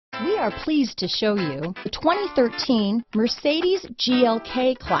We are pleased to show you the 2013 Mercedes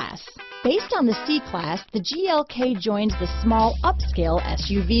GLK-Class. Based on the C-Class, the GLK joins the small upscale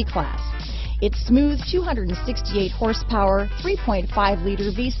SUV class. Its smooth 268 horsepower, 3.5-liter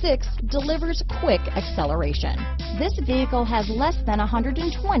V6 delivers quick acceleration. This vehicle has less than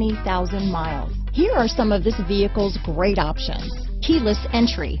 120,000 miles. Here are some of this vehicle's great options: keyless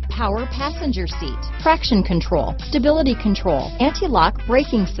entry, power passenger seat, traction control, stability control, anti-lock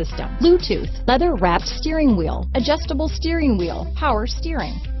braking system, Bluetooth, leather-wrapped steering wheel, adjustable steering wheel, power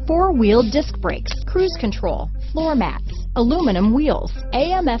steering, four-wheel disc brakes, cruise control, floor mats, aluminum wheels,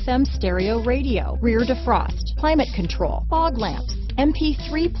 AM/FM stereo radio, rear defrost, climate control, fog lamps,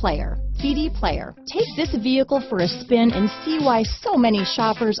 MP3 player, CD player. Take this vehicle for a spin and see why so many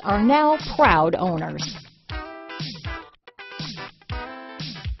shoppers are now proud owners.